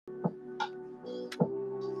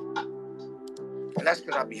And that's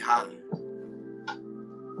because I be high.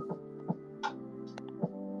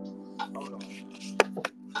 Hold on.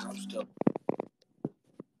 I'm still.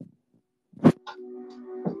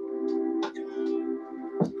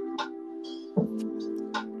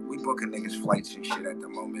 We booking niggas flights and shit at the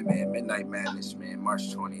moment, man. Midnight Madness, man. March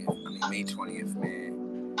 20th. May 20th,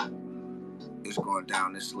 man. It's going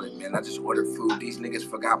down this lit, man. I just ordered food. These niggas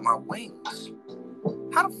forgot my wings.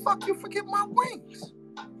 How the fuck you forget my wings?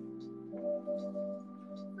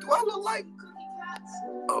 Do I look like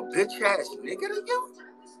a bitch ass nigga to you?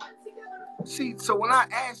 See, so when I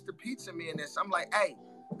asked the pizza man this, I'm like,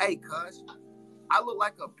 hey, cuz, I look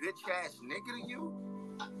like a bitch ass nigga to you?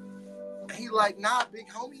 And he like, nah, big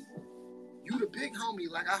homie. You the big homie.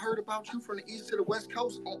 Like, I heard about you from the east to the west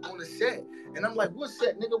coast on the set. And I'm like, what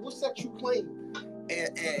set, nigga? What set you playing?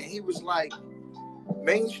 And he was like,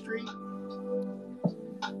 Main Street,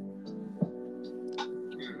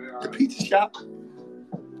 the pizza shop.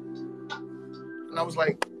 And I was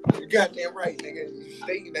like, you goddamn right, nigga. You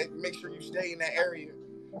stay in that, make sure you stay in that area.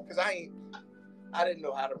 Cause I didn't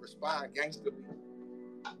know how to respond gangsterly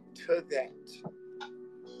to that.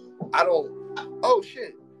 Oh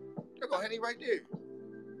shit. There go Henny right there.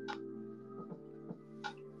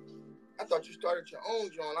 I thought you started your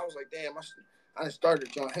own joint. I was like, damn, I done started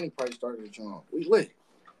a joint. Henny probably started a joint. We lit.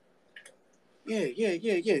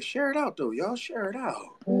 Yeah. Share it out though, y'all. Share it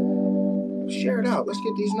out. Let's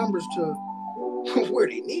get these numbers to where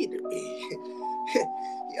they need to be.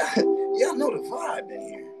 Y'all know the vibe in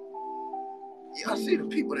here. Y'all see the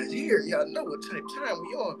people that's here. Y'all know what type of time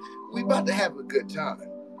we on. We about to have a good time.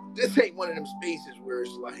 This ain't one of them spaces where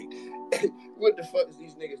it's like, what the fuck is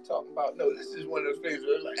these niggas talking about? No, this is one of those spaces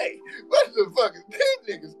where it's like, hey, what the fuck is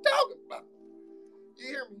these niggas talking about? You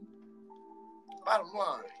hear me? Bottom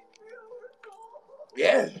line.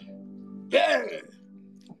 Yeah.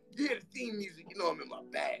 You hear the theme music, you know I'm in my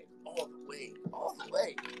bag. All the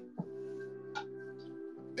way.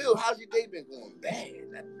 Bill, how's your day been going?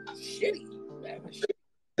 Bad. Shitty.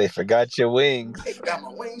 They forgot your wings. They forgot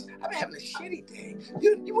my wings. I've been having a shitty day.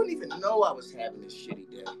 You wouldn't even know I was having a shitty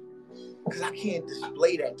day. Because I can't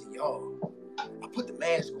display that to y'all. I put the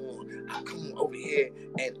mask on. I come over here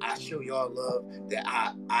and I show y'all love that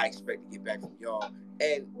I expect to get back from y'all.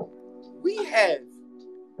 And we have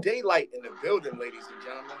Daylight in the building, ladies and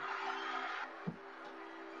gentlemen.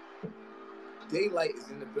 Daylight is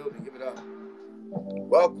in the building. Give it up.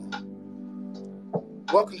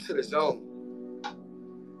 Welcome to the zone.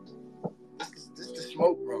 This is the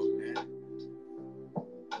smoke room, man.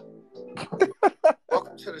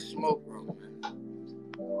 Welcome to the smoke room, man.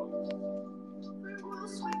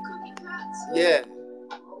 Yeah.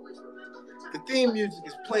 The theme music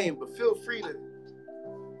is playing, but feel free to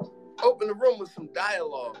open the room with some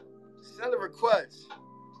dialogue. Send a request.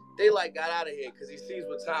 Daylight got out of here because he sees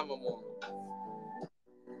what time I'm on.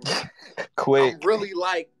 Quick. I'm really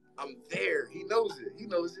like, I'm there. He knows it. You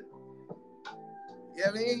know what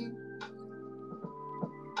I mean?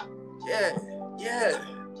 Yeah.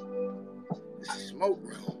 It's a smoke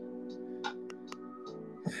room.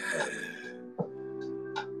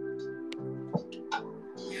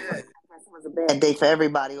 Yeah. It was a bad day for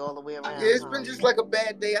everybody all the way around. Yeah, it's been just like a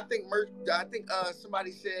bad day. I think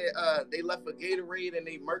somebody said they left a Gatorade and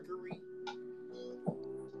a Mercury.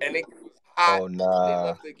 And it was hot. Oh, nah. They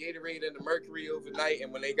left the Gatorade and the Mercury overnight,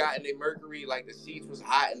 and when they got in the Mercury, like the seats was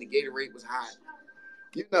hot and the Gatorade was hot.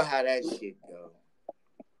 You know how that shit go.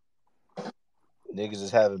 Niggas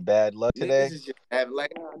is having bad luck today. Niggas is just having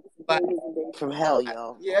from hell,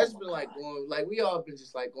 yo. Yeah, it's been like we all been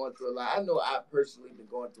just like going through a lot. I know I personally been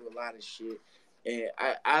going through a lot of shit, and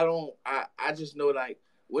I just know like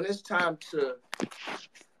when it's time to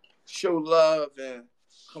show love and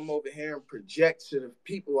come over here and project to the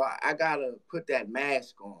people, I gotta put that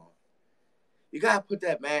mask on. You gotta put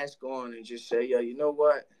that mask on and just say, yo, you know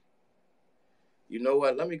what?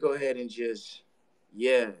 Let me go ahead and just,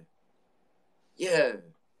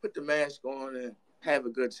 put the mask on and have a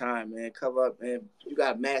good time, man. Cover up, man. You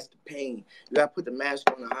gotta mask the pain. You gotta put the mask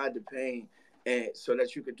on to hide the pain, and so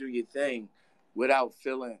that you could do your thing without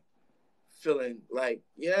feeling like,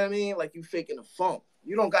 you know what I mean? Like you faking the funk.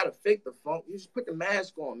 You don't gotta fake the funk. You just put the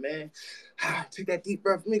mask on, man. Take that deep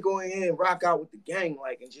breath. Let me go in and rock out with the gang,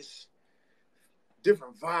 like, and just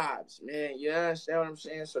different vibes, man. You understand what I'm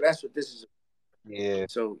saying? So that's what this is. Yeah.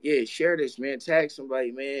 So yeah, share this, man. Tag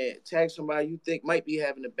somebody, man. Tag somebody you think might be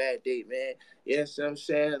having a bad day, man. You know what I'm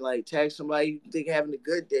saying? Like tag somebody you think having a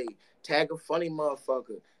good day. Tag a funny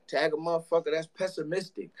motherfucker. Tag a motherfucker that's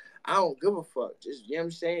pessimistic. I don't give a fuck. Just, you know what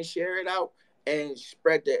I'm saying? Share it out and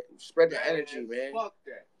spread the energy, man. Fuck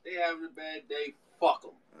that. They having a bad day. Fuck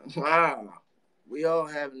them. Wow. We all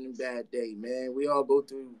having a bad day, man. We all go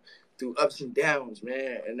through ups and downs,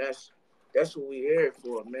 man, and that's what we here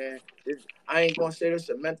for, man. I ain't gonna say this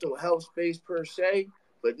a mental health space per se,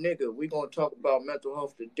 but nigga, we gonna talk about mental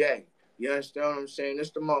health today. You understand what I'm saying?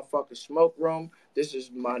 This the motherfucking smoke room. This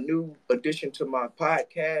is my new addition to my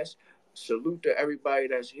podcast. Salute to everybody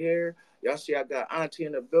that's here. Y'all see I got Auntie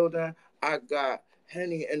in the building. I got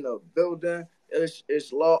Henny in the building.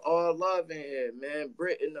 It's all love in here, man.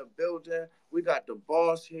 Britt in the building. We got the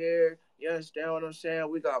boss here. You understand what I'm saying?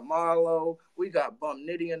 We got Marlo. We got Bum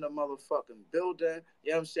Nitty in the motherfucking building.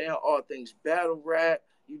 You know what I'm saying? All things battle rap.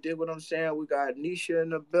 You dig what I'm saying? We got Nisha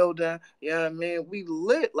in the building. You know what I mean? We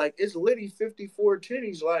lit. Like, it's litty 54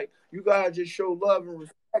 titties. Like, you gotta just show love and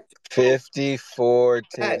respect. 54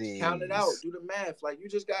 Count it out. titties. Do the math. Like, you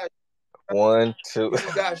just gotta 1, 2. you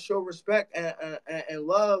just gotta show respect and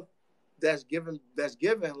love that's given.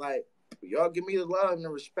 Like, y'all give me the love and the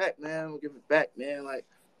respect, man. We'll give it back, man. Like,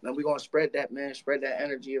 now we gonna spread that, man. Spread that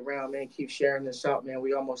energy around, man. Keep sharing this out, man.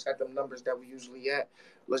 We almost at them numbers that we usually at.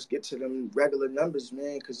 Let's get to them regular numbers,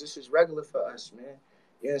 man, because this is regular for us, man.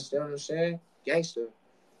 You understand what I'm saying? Gangster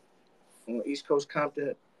on East Coast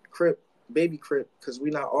Compton, Crip, baby Crip, because we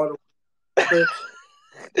not all the Crips.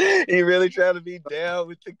 You really trying to be down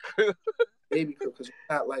with the crew? Baby Crip, because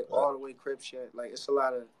we're not like all the way Crip shit. Like, it's a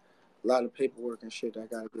lot of paperwork and shit that I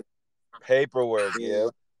gotta get. Paperwork, yeah.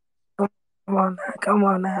 Come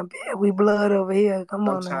on now, man. We blood over here. Come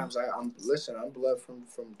on now. Sometimes I'm blood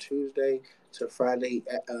from Tuesday to Friday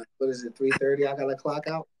at what is it, 3:30? I gotta clock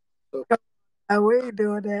out. So We ain't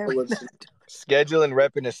doing that. Scheduling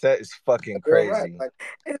repping the set is fucking real rap, crazy. like,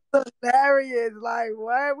 It's hilarious. Like,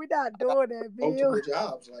 what? We not doing that, Bill. multiple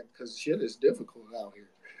jobs, like, because shit is difficult out here.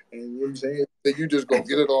 And you know what I'm saying? That you just gonna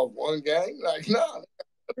get it off one gang? Like, nah.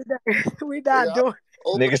 We not doing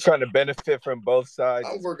Niggas trying to benefit from both sides.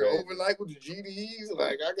 I'm working overnight with the GDs.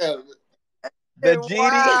 Like, I got the GD.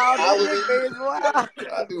 Wow, this nigga is wild.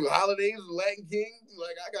 I do holidays, Latin Kings.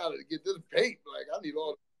 Like, I gotta get this paid. Like, I need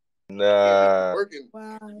all. Nah. Working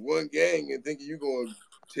one gang and thinking you're gonna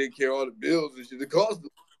take care of all the bills and shit. The cost.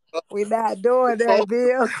 We not doing that,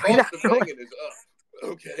 Bill. We not doing banging is up.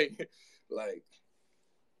 Okay, like.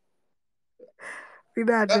 We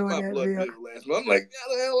not Got doing my that, blood Bill. bill last month. I'm like,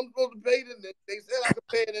 how the hell I'm supposed to pay it? They said I could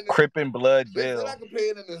pay it in. Crippin' blood They bill. said I could pay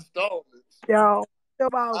it in installments. Yo,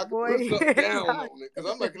 come I on, could boy. put something down on it because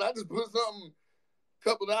I'm like, can I just put something,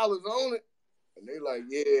 couple dollars on it? And they like,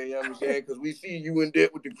 yeah, you know what I'm saying? Because we see you in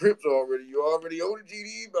debt with the Crips already. You already owe the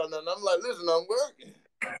GD by nothing. I'm like, listen, I'm working.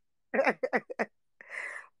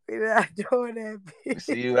 We not doing that, Bill. We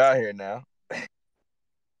see you out here now.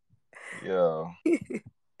 Yo.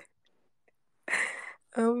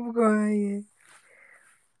 I'm crying.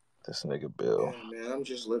 This nigga Bill. Yeah, man, I'm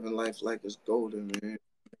just living life like it's golden, man.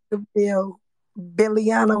 Bill.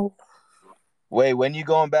 Billiano. Wait, when you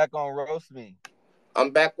going back on Roast Me?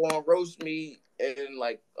 I'm back on Roast Me in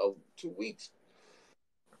like 2 weeks.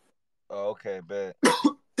 Oh, okay, bet.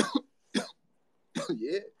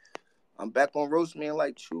 Yeah. I'm back on Roast Me in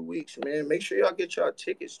like 2 weeks, man. Make sure y'all get y'all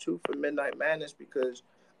tickets too for Midnight Madness because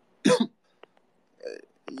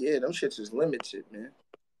yeah, them shits is limited, man.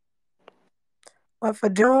 What, for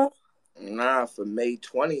June? Nah, for May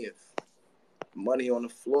 20th. Money on the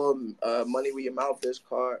floor, money where your mouth is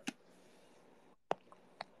card.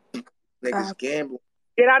 Niggas gambling.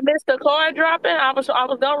 Did I miss the card dropping? I was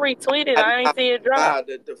gonna retweet it. I ain't see it drop.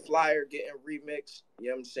 The flyer getting remixed. You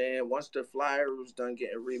know what I'm saying? Once the flyer was done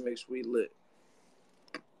getting remixed, we lit.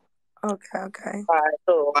 Okay. All right,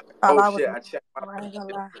 cool. Oh shit! I checked my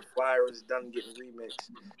the flyer is done getting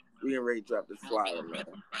remixed. We ain't ready to drop this flyer, man.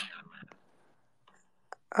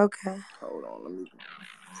 Okay. Hold on, let me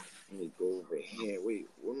go over here. Wait,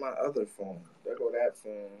 where my other phone? There go that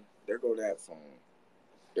phone. There go that phone.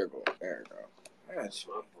 There we go. That's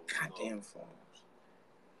goddamn phones.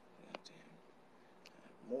 Goddamn.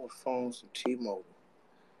 More phones than T-Mobile.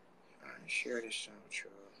 All right, share this out,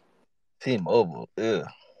 y'all. T-Mobile, yeah.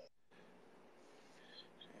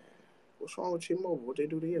 What's wrong with T-Mobile? What they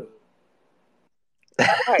do to you?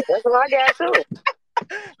 Right, that's what I got too.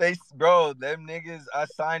 Bro, them niggas. I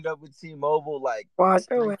signed up with T-Mobile like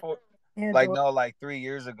 3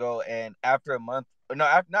 years ago, and after a month,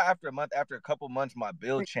 not after a month, after a couple months, my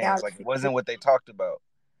bill changed. Like, it wasn't what they talked about.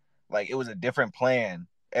 Like, it was a different plan.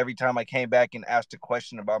 Every time I came back and asked a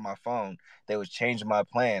question about my phone, they was changing my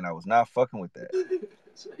plan. I was not fucking with that.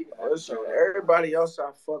 Listen, everybody else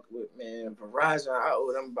I fuck with, man. Verizon, I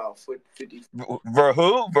owe them about 50. For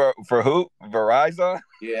who? For who? Verizon?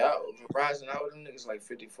 Yeah, Verizon, I owe them niggas like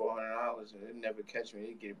 $5,400, and they never catch me.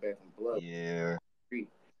 They get it back in blood. Yeah. You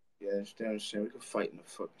understand what I'm saying? We can fight in the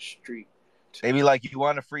fucking street. They be like, you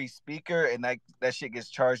want a free speaker, and that shit gets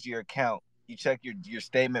charged to your account. You check your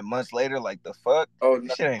statement months later, like the fuck? Oh,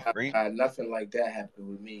 This shit ain't free. Nothing like that happened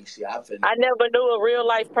with me. See, I never knew a real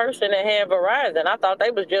life person that had Verizon. I thought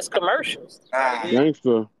they was just commercials.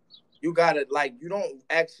 Gangster. You gotta you don't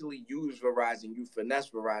actually use Verizon. You finesse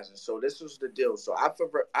Verizon. So this was the deal. So I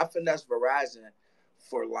finessed Verizon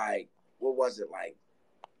for what was it,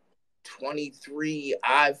 23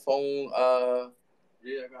 iPhone.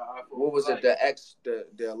 Yeah, I got iPhone. What was it? The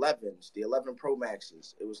 11s, the 11 Pro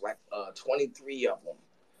Maxes. It was 23 of them.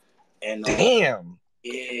 And damn.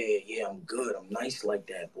 Yeah, I'm good. I'm nice like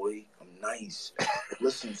that, boy. I'm nice.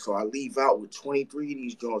 Listen, so I leave out with 23 of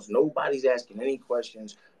these joints. Nobody's asking any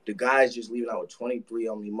questions. The guy's just leaving out with 23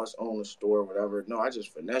 of them. He must own a store or whatever. No, I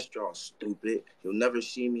just finessed y'all, stupid. You'll never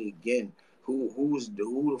see me again. Who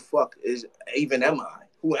the fuck is even am I?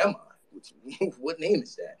 Who am I? What name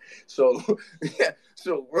is that? So yeah,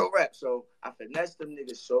 so real rap. So I finessed them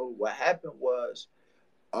niggas. So what happened was,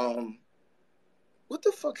 what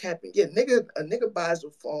the fuck happened? Yeah, a nigga buys a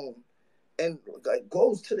phone and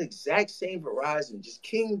goes to the exact same Verizon. Just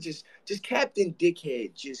Captain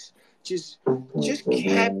Dickhead. Just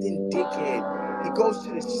Captain Dickhead. He goes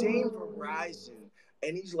to the same Verizon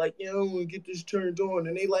and he's like, yeah, I'm gonna get this turned on.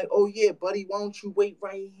 And they like, oh yeah, buddy, why don't you wait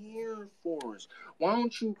right here for us? Why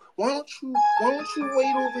don't you wait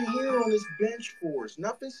over here on this bench for us?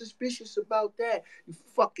 Nothing suspicious about that, you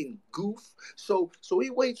fucking goof. So he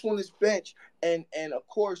waits on this bench, and of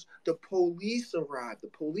course the police arrive. The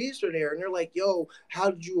police are there and they're like, yo, how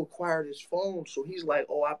did you acquire this phone? So he's like,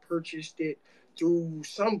 oh, I purchased it through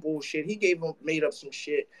some bullshit. He made up some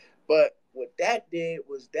shit. But what that did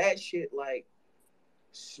was that shit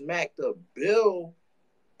smacked a bill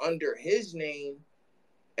under his name,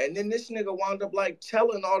 and then this nigga wound up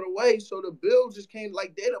telling all the way. So the bill just came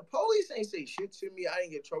the police ain't say shit to me. I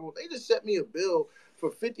didn't get trouble. They just set me a bill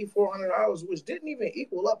for $5,400, which didn't even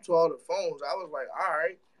equal up to all the phones. I was like, all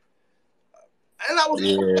right. And I was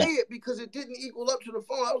gonna pay it because it didn't equal up to the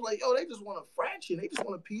phone. I was like, yo, they just want a fraction. They just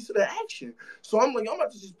want a piece of the action. So I'm like, I'm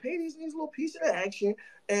about to just pay these niggas a little piece of the action.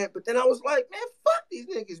 But then I was like, man, fuck these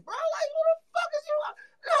niggas, bro. Who the fuck is you?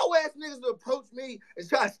 No ass niggas to approach me and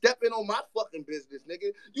try to step in on my fucking business,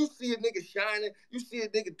 nigga. You see a nigga shining, you see a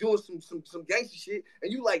nigga doing some gangster shit,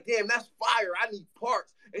 and you like, damn, that's fire. I need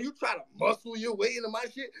parts. And you try to muscle your way into my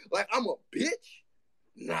shit like I'm a bitch?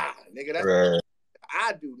 Nah, nigga, that's what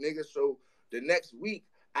I do, nigga. So the next week,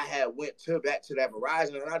 I went back to that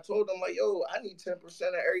Verizon, and I told them, yo, I need 10%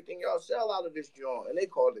 of everything y'all sell out of this joint. And they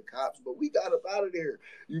called the cops, but we got up out of there.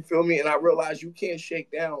 You feel me? And I realized you can't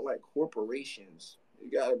shake down corporations. You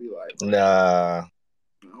gotta be nah.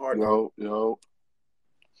 Hard.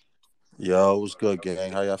 Yo, what's good,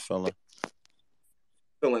 gang? How y'all feeling?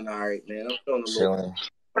 Feeling all right, man. I'm feeling a little.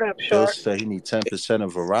 Bill said he need 10%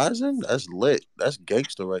 of Verizon. That's lit. That's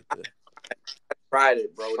gangster right there. I tried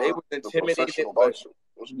it, bro. They was intimidated.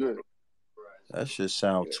 What's good? That shit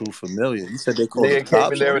sound too familiar. You said they called the cops.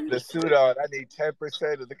 Came in there with the suit on. I need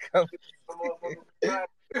 10% of the company.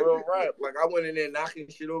 Real rap. I went in there knocking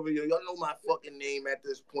shit over you. Y'all know my fucking name at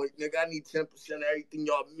this point, nigga. I need 10% of everything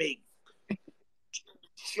y'all make.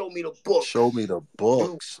 Show me the books. Show me the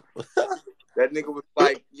books. That nigga was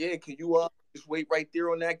like, yeah, can you just wait right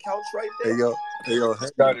there on that couch right there? Hey yo,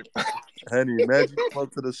 Henny, imagine you come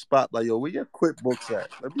to the spot yo, where your QuickBooks at?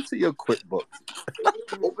 Let me see your QuickBooks.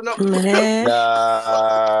 Open up. Man.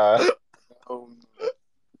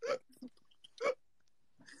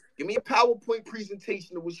 Give me a PowerPoint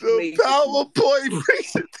presentation of what you made. PowerPoint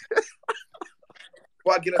presentation.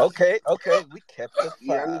 Okay. We kept the files.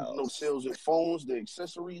 Yeah, I need no sales of phones, the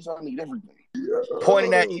accessories. I need everything. Yeah.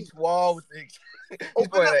 Pointing at each wall with the. He's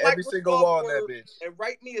pointing at every single wall in that bitch. And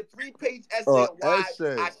write me a 3-page essay on why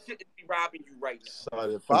I shouldn't be robbing you right now. So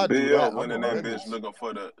if I do that, went in that bitch looking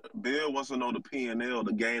for Bill wants to know the P&L,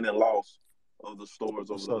 the gain and loss of the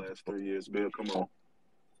stores over the last 3 years. Bill, come on.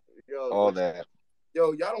 All that.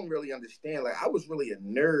 Yo, y'all don't really understand. I was really a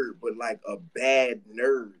nerd, but a bad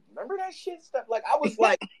nerd. Remember that shit stuff? I was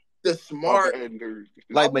the smart nerd.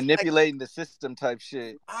 Manipulating the system type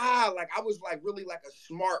shit. I was really a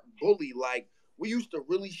smart bully. We used to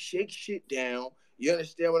really shake shit down. You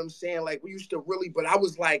understand what I'm saying? We used to really, but I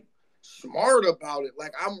was smart about it.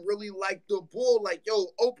 I'm really the bull. Yo,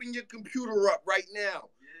 open your computer up right now.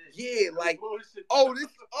 Yeah,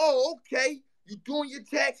 okay. You doing your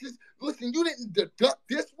taxes? Listen, you didn't deduct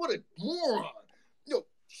this. What a moron. Yo,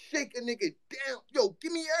 shake a nigga down. Yo,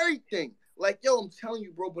 give me everything. Yo, I'm telling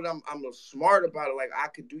you, bro, but I'm smart about it. I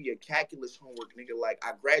could do your calculus homework, nigga.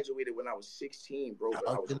 I graduated when I was 16, bro.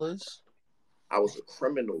 Calculus? I was a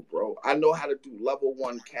criminal, bro. I know how to do level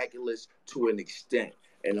 1 calculus to an extent.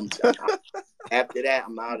 And after that,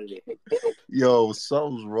 I'm out of there. Yo,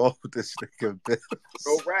 something's wrong with this nigga, man.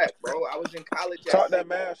 Bro, rap, bro. I was in college. Talk that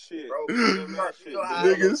math shit. Bro. That math shit.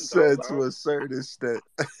 Nigga said to a certain extent.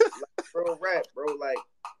 Like, bro, rap, bro. Like,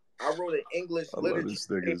 I wrote an English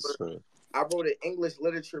literature paper. I wrote an English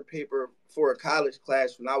literature paper for a college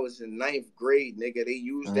class when I was in 9th grade, nigga. They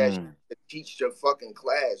used that shit to teach your fucking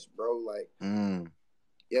class, bro. Like, you know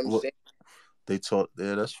what I'm saying? They taught,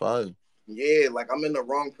 yeah, that's fine. Yeah, like I'm in the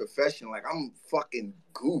wrong profession. Like I'm fucking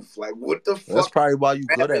goof. Like what the fuck? That's probably why you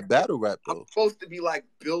good at battle rap, though. I'm supposed to be like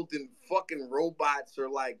building fucking robots or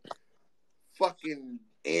like fucking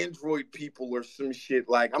android people or some shit.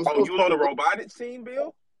 Like I'm. Oh, you on the robotics team,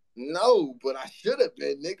 Bill? No, but I should have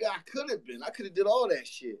been, nigga. I could have been. I could have did all that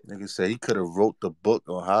shit. Nigga said he could have wrote the book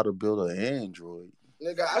on how to build an android.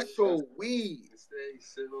 Nigga, I sold weed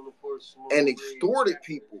and extorted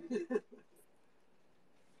people.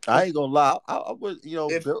 I ain't gonna lie. I would, you know,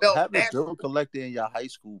 having a bill collector in your high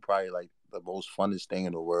school probably like the most funnest thing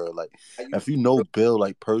in the world. Like, if you know Bill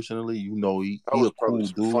like personally, you know he a cool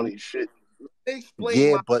dude. Funny shit.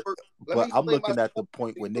 Yeah, but I'm looking at the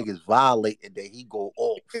point where niggas violate and then he go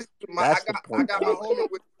off. That's the point.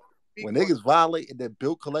 When niggas violate and then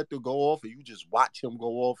bill collector go off and you just watch him go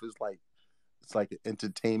off, it's like an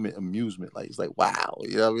entertainment amusement. Like it's like wow,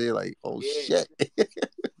 you know what I mean? Like shit,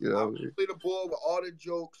 you know. I played the ball with all the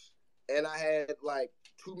jokes, and I had like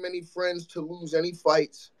too many friends to lose any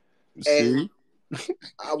fights. And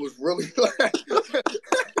I was really like.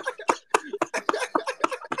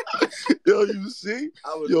 Yo, you see?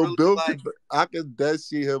 Yo, really Bill, like, I can then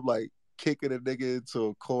see him like kicking a nigga into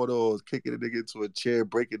a corner or kicking a nigga into a chair,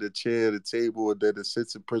 breaking the chair, the table, and then the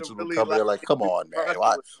assistant principal really coming in like, come on, man.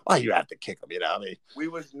 Why you have to kick him? You know what I mean? We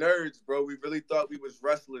was nerds, bro. We really thought we was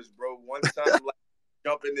wrestlers, bro. One time, like,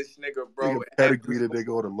 jumping this nigga, bro. Pedigree the nigga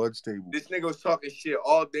on the lunch table. This nigga was talking shit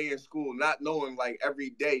all day in school, not knowing like every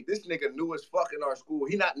day. This nigga knew as fuck in our school.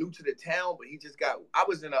 He not new to the town, but he just got. I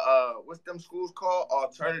was in a what's them schools called?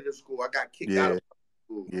 Alternative school. I got kicked out of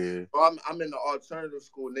school. Yeah. So I'm in the alternative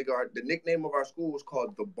school, nigga. The nickname of our school was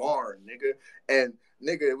called the Barn, nigga. And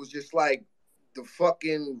nigga, it was just like the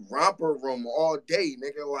fucking romper room all day,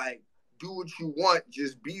 nigga. Like do what you want,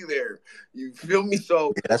 just be there. You feel me?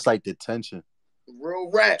 So yeah, that's like detention. Real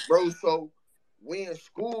rap, bro. So we in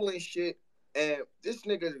school and shit, and this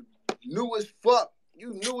nigga new as fuck.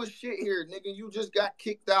 You new as shit here, nigga. You just got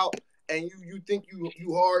kicked out, and you think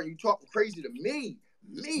you hard. You talking crazy to me.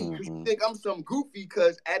 You think I'm some goofy?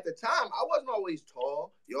 Cause at the time I wasn't always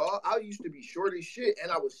tall, y'all. I used to be short as shit,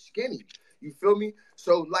 and I was skinny. You feel me?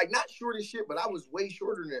 So like not short as shit, but I was way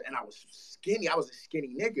shorter than, and I was skinny. I was a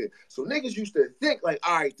skinny nigga. So niggas used to think like,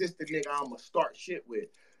 all right, this the nigga I'ma start shit with.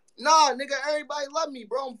 Nah, nigga, everybody love me,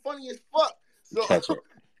 bro. I'm funny as fuck. So catch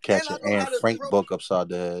it. And Frank book upside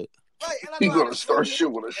the head. Right, he gonna start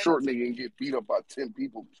shit with a short nigga and get beat up by 10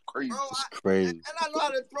 people. It's crazy. Bro, it's crazy. And I know how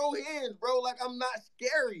to throw hands, bro. Like I'm not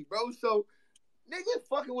scary, bro. So niggas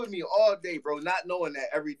fucking with me all day, bro. Not knowing that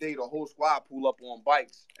every day the whole squad pull up on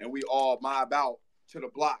bikes and we all mob out to the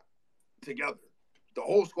block together. The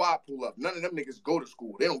whole squad pull up. None of them niggas go to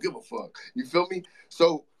school. They don't give a fuck. You feel me?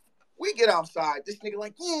 So we get outside. This nigga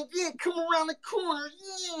like, yeah, come around the corner.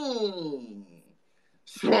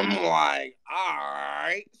 So I'm like, all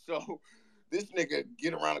right. So this nigga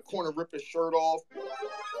get around the corner, rip his shirt off.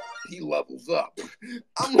 He levels up.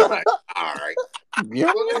 I'm like, all right.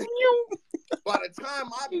 By the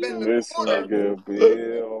time I bend the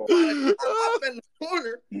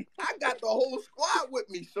corner, I got the whole squad with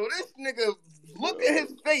me. So this nigga, look at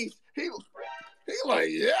his face. He like,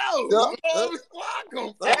 yo, where the squad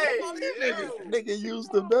come from? Nigga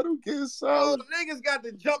used the Metal Gear Solid. Niggas got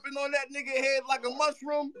to jumping on that nigga head like a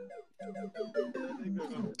mushroom.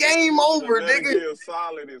 Game over, nigga.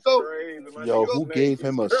 Solid is crazy. Yo, who gave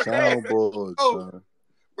him a soundboard, son?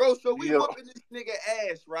 Bro, so we whooping this nigga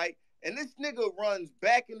ass, right? And this nigga runs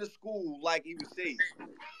back into school like he was safe.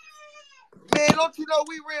 Man, don't you know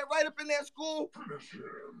we ran right up in that school?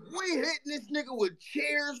 We hitting this nigga with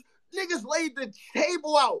chairs. Niggas laid the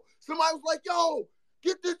table out. Somebody was like, yo,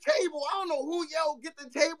 get the table. I don't know who yelled, get the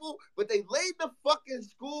table, but they laid the fucking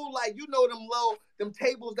school like, you know them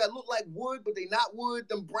tables that look like wood, but they not wood,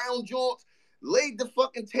 them brown joints. Laid the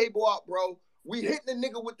fucking table out, bro. We hitting the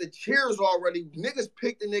nigga with the chairs already. Niggas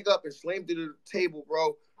picked the nigga up and slammed it to the table,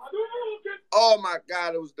 bro. Oh my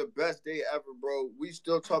God, it was the best day ever, bro. We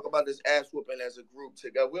still talk about this ass whooping as a group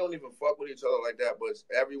together. We don't even fuck with each other like that, but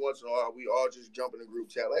every once in a while, we all just jump in the group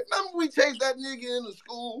chat. Like, remember we chased that nigga in the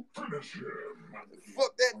school? Fuck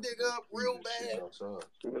that nigga up real bad.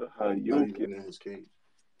 Not even in his cage.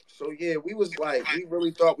 So yeah, we was like, we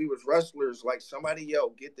really thought we was wrestlers. Like, somebody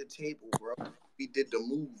yelled, "Get the table, bro." We did the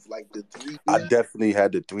move, like the 3D. I definitely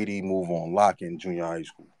had the 3D move on lock in junior high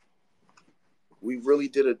school. We really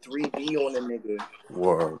did a 3D on the nigga.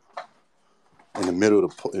 Word. In the middle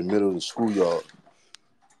of the schoolyard.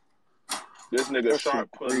 This nigga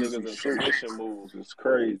Sharp put niggas in submission moves. It's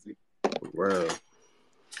crazy. Well.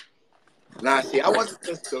 Nah, see, I wasn't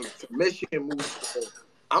just the submission move.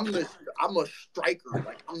 I'm a striker.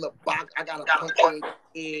 Like, I'm the box. I gotta punch you in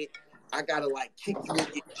your head. I gotta like kick you in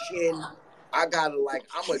your chin. I gotta like,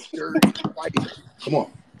 I'm a dirty fighter. Come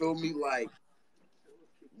on. Feel me? Like,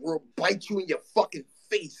 we'll bite you in your fucking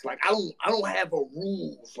face. Like, I don't have a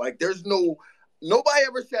rules. Like, there's nobody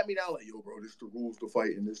ever sat me down like, yo, bro, this the rules to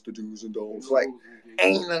fighting, this the do's and don'ts. Like,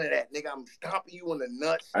 ain't none of that, nigga. I'm stomping you in the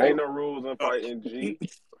nuts. Ain't no rules in fighting, G.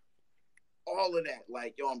 All of that.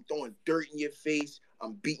 Like, yo, I'm throwing dirt in your face.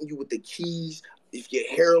 I'm beating you with the keys. If your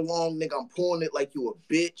hair long, nigga, I'm pulling it like you a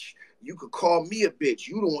bitch. You could call me a bitch.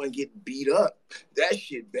 You don't want to get beat up. That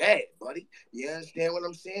shit bad, buddy. You understand what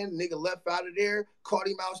I'm saying? Nigga left out of there, caught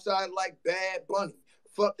him outside like Bad Bunny.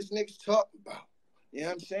 Fuck this nigga's talking about. You know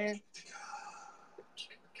what I'm saying?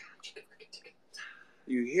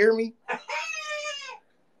 You hear me?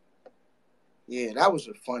 Yeah, that was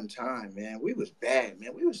a fun time, man. We was bad,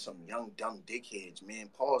 man. We was some young, dumb dickheads, man.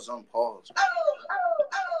 Pause on pause.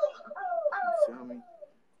 You feel me?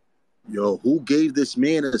 Yo, who gave this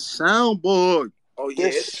man a soundboard? Oh, yeah.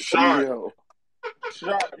 This Sharp.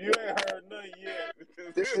 Sharp, you ain't heard nothing yet.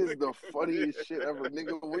 This is the funniest shit ever.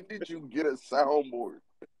 Nigga, when did you get a soundboard?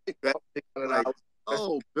 Like,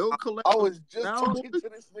 oh, Bill Collector. I was just talking to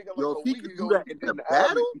this nigga like a week ago. Do that in the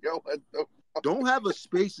battle? Yo, what the don't have a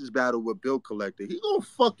Spaces battle with Bill Collector. He gonna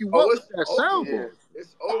fuck you up with that soundboard.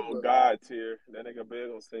 It's over. Oh, God, tier. That nigga Bill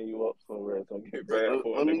gonna send you up somewhere. It's gonna get bad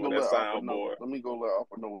for a nigga with that soundboard. Let me go let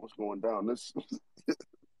Alpha know what's going down. This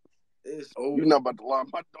it's over. You're not about to line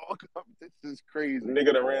my dog up. This is crazy.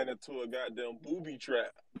 Nigga that ran into a goddamn booby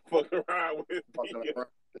trap. Fucking around with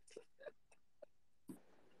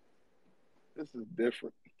This is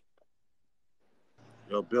different.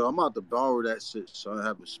 Yo, Bill, I'm about to borrow that shit so I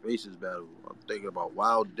have a Spaces battle. I'm thinking about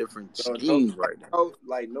wild different schemes right now.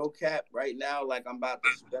 Like, no cap, right now, like, I'm about to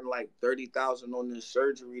spend like $30,000 on this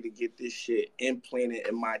surgery to get this shit implanted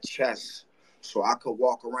in my chest so I could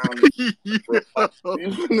walk around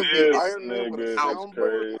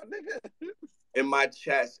in my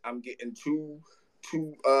chest. I'm getting two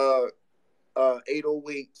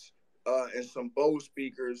 808s and some Bose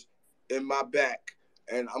speakers in my back.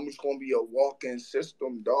 And I'm just going to be a walk-in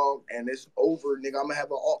system, dog. And it's over, nigga. I'm going to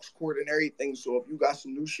have an aux cord and everything. So if you got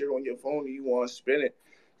some new shit on your phone and you want to spin it,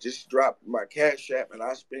 just drop my Cash App and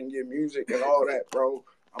I spin your music and all that, bro.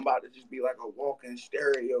 I'm about to just be like a walk-in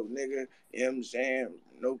stereo, nigga. You know what I'm saying?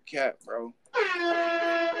 No cap, bro.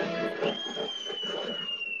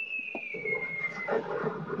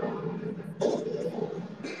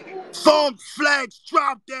 Funk Flex,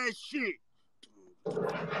 drop that shit.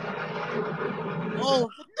 Oh,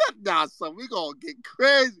 nah, son, we gonna get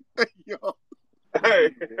crazy. Yo.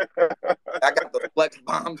 Hey. I got the flex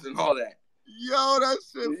bombs and all that. Yo, that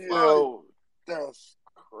shit Yo, that's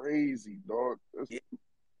crazy, dog.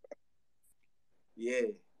 Yeah,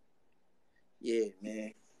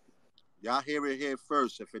 man. Y'all hear it here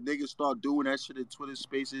first. If a nigga start doing that shit in Twitter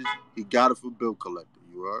Spaces, he got it from Bill Collector.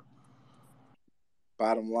 You heard?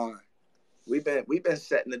 Bottom line. We've been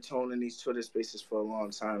setting the tone in these Twitter Spaces for a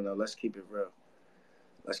long time, though. Let's keep it real.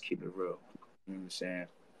 You know what I'm saying?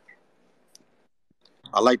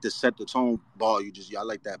 I like to set the tone ball. I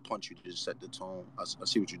like that punch. You just set the tone. I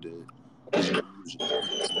see what you did.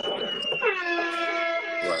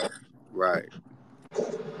 Right.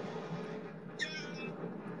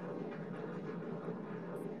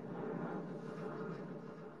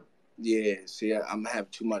 Yeah, see, I'm gonna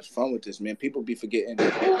have too much fun with this, man. People be forgetting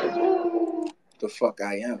the fuck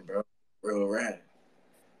I am, bro. Real rad.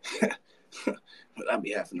 But I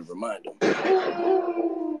be having to remind them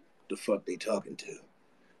the fuck they talking to.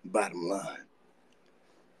 Bottom line.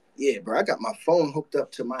 Yeah, bro, I got my phone hooked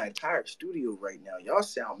up to my entire studio right now. Y'all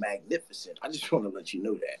sound magnificent. I just want to let you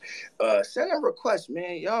know that. Send a request,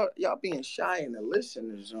 man. Y'all being shy in the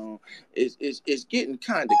listener zone is getting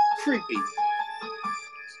kind of creepy.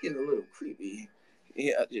 It's getting a little creepy.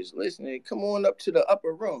 Yeah, just listening. Come on up to the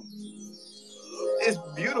upper room. It's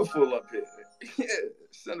beautiful up here. Yeah,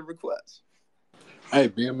 send a request. Hey,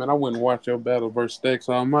 Bill, man, I went and watched your battle versus Stacks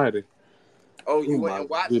Almighty. Oh, you went and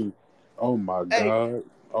watched? Oh my God.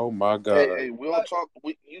 Oh my God. Hey, we don't talk.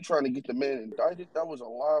 You trying to get the man indicted? That was a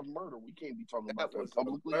live murder. We can't be talking about that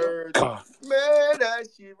publicly. God. Murder,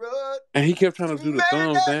 she wrote. And he kept trying to do the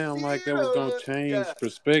thumbs down like that was gonna change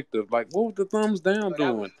perspective. Like, what was the thumbs down doing?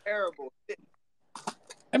 That was terrible.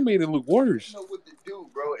 That made it look worse. He didn't know what to do,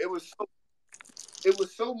 bro. It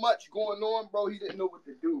was so much going on, bro. He didn't know what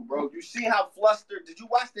to do, bro. You see how flustered? Did you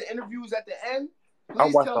watch the interviews at the end? I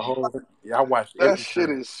watched the whole thing. Yeah, I watched that shit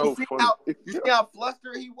is so funny. You see how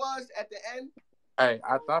flustered he was at the end? Hey,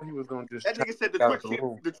 I thought he was gonna just. That nigga said the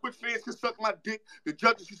Twitch fans can suck my dick, the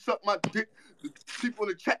judges can suck my dick, the people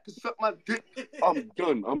in the chat can suck my dick. I'm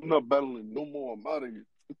done. I'm not battling no more. I'm out of here.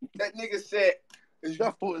 That nigga said,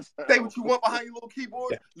 say what you want behind your little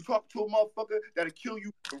keyboard. Yeah. You talk to a motherfucker that'll kill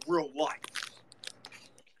you in real life.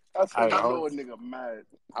 That's how I know a nigga mad.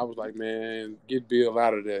 I was like, man, get Bill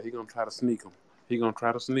out of there. He gonna try to sneak him.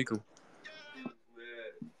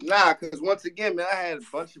 Nah, because once again, man, I had a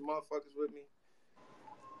bunch of motherfuckers with me.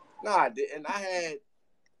 Nah, I didn't. I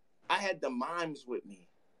had the mimes with me.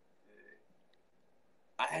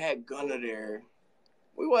 I had Gunner there.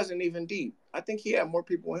 We wasn't even deep. I think he had more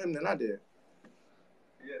people with him than I did.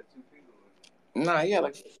 He had 2 people with him. Nah, he had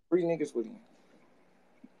like 3 niggas with him.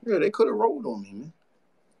 Yeah, they could have rolled on me, man.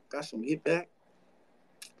 Got some hit back.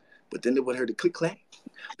 But then they would have heard the click clack.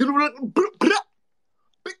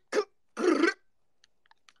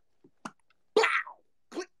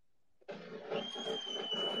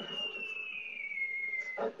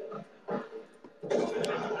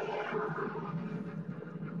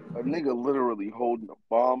 A nigga literally holding a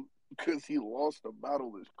bomb because he lost a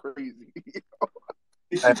battle is crazy.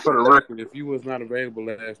 Hey, for the record, if you was not available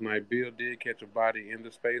last night, Bill did catch a body in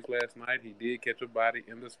the space last night. He did catch a body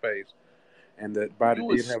in the space. And that body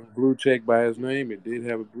did have a blue check by his name. It did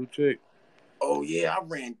have a blue check. Oh, yeah, I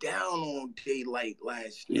ran down on Daylight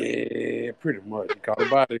last night. Yeah, pretty much. He caught a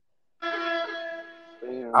body.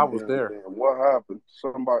 Damn, I was there. Damn. What happened?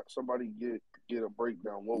 Somebody get a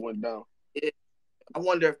breakdown. What went down? Yeah. I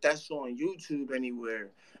wonder if that's on YouTube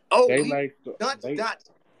anywhere. Oh,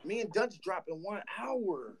 me and Dutch dropped in 1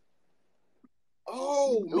 hour.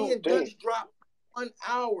 Oh, me and Dutch dropped 1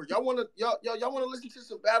 hour. Y'all wanna listen to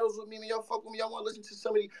some battles with me? And y'all fuck with me. Y'all wanna listen to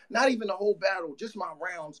somebody? Not even the whole battle, just my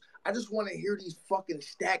rounds. I just want to hear these fucking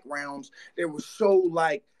stack rounds. They were so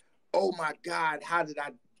like, oh my God, how did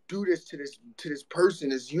I do this to this person,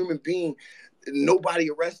 this human being? Nobody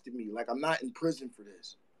arrested me. Like, I'm not in prison for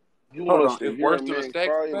this. You want to hear a man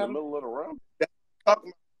cry in the middle of the round?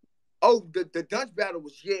 Oh, the Dutch battle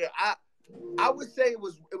was, yeah. I would say it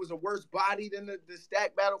was a worse body than the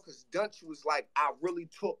stack battle, because Dutch was like, I really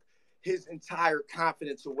took his entire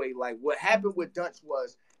confidence away. Like, what happened with Dutch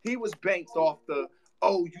was he was banked off you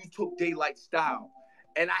took Daylight style.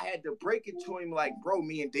 And I had to break it to him like, bro,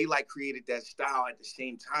 me and Daylight created that style at the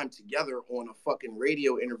same time together on a fucking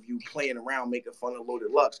radio interview, playing around, making fun of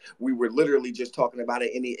Loaded Lux. We were literally just talking about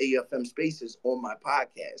it in the AFM spaces on my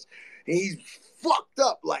podcast. And he's fucked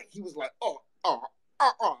up. Like, he was like,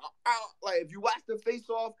 like, if you watch the face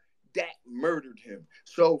off, that murdered him.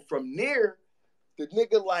 So from there, the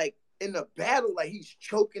nigga, like, in the battle, like, he's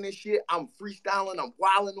choking and shit. I'm freestyling. I'm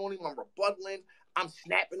wilding on him. I'm rebuttaling. I'm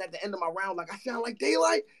snapping at the end of my round like I sound like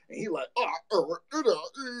Daylight, and he like, and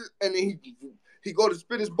then he go to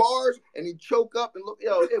spit his bars, and he choke up and look,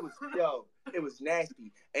 it was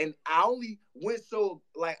nasty. And I only went so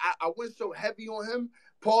like I went so heavy on him,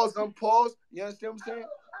 pause, unpause. You understand what I'm saying?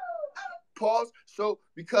 Pause. So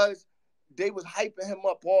because they was hyping him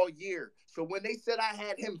up all year, so when they said I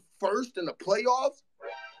had him first in the playoffs,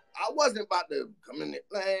 I wasn't about to come in there.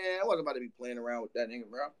 Man, I wasn't about to be playing around with that nigga,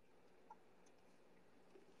 bro.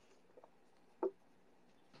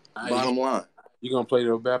 Bottom line. You gonna play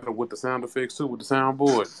the battle with the sound effects too, with the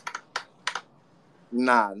soundboard?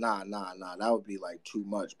 Nah. That would be like too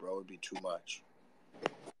much, bro. It would be too much.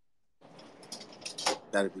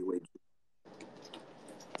 That'd be way too.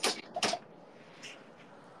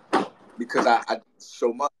 Because I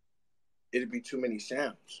so much, it'd be too many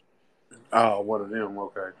sounds. Oh, one of them.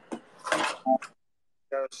 Okay. You know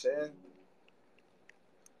what I'm saying?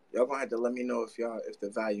 Y'all gonna have to let me know if the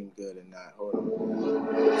volume good or not. Hold on.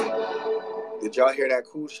 Did y'all hear that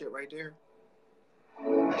cool shit right there?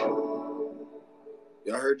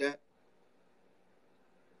 Y'all heard that?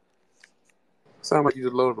 Sound like you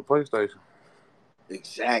just loaded the PlayStation.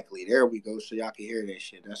 Exactly. There we go. So y'all can hear that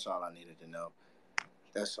shit. That's all I needed to know.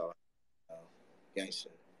 That's all I know.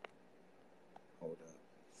 Gangster. Hold up.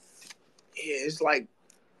 Yeah, it's like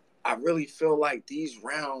I really feel like these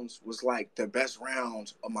rounds was like the best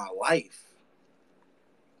rounds of my life.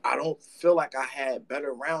 I don't feel like I had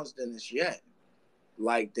better rounds than this yet.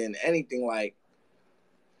 Like, than anything. Like,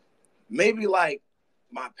 maybe like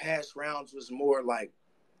my past rounds was more like,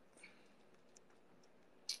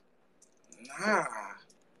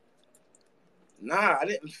 Nah, I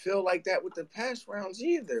didn't feel like that with the past rounds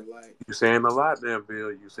either. Like, you saying a lot now,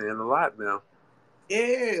 Bill. You saying a lot now.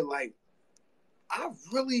 Yeah, like, I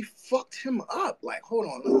really fucked him up. Like, hold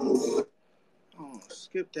on. Oh,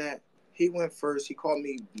 skip that. He went first. He called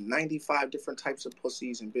me 95 different types of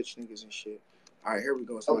pussies and bitch niggas and shit. All right, here we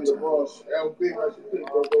go. It's my turn.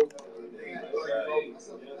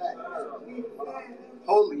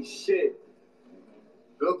 Holy shit.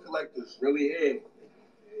 Bill Collector's really here.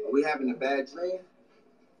 Are we having a bad dream?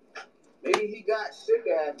 Maybe he got sick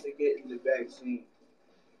after getting the vaccine.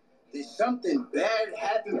 Did something bad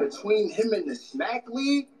happen between him and the Smack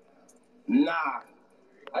League? Nah.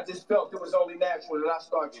 I just felt it was only natural that I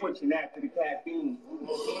start twitching after the caffeine.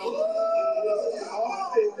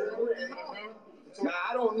 Now,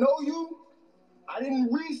 I don't know you. I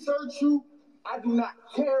didn't research you. I do not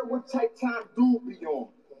care what type time dude be on.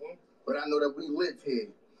 But I know that we live here.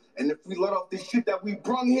 And if we let off this shit that we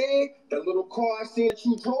brung here, that little car I seen that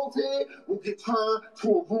you drove here will get turned to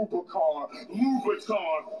a Rubicon.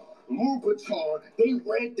 Louboutin. They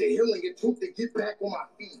ran the hill and it took to get back on my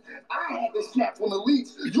feet. I had to snap on the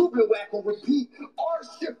leads. You've been whack on repeat. Our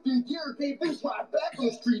shifting gear gave this ride back on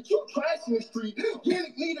the street. You trash in the street.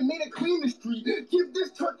 Yannick needed me to clean the street. Give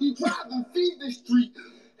this turkey drive and feed the street.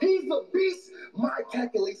 He's a beast. My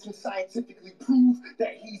calculations scientifically prove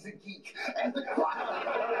that he's a geek. As the clock...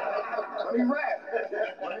 Let me rap.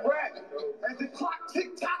 As the clock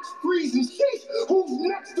tick-tocks, freezing, sheesh. Who's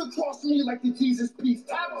next to cross me like the Jesus piece?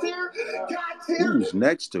 Top tier? God tier? Who's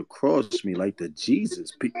next to cross me like the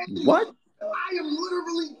Jesus piece? What? I am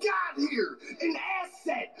literally God here. An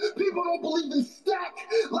asset. People don't believe in stack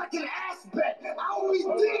like an ass bet. I'll be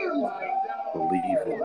damned. Believe it.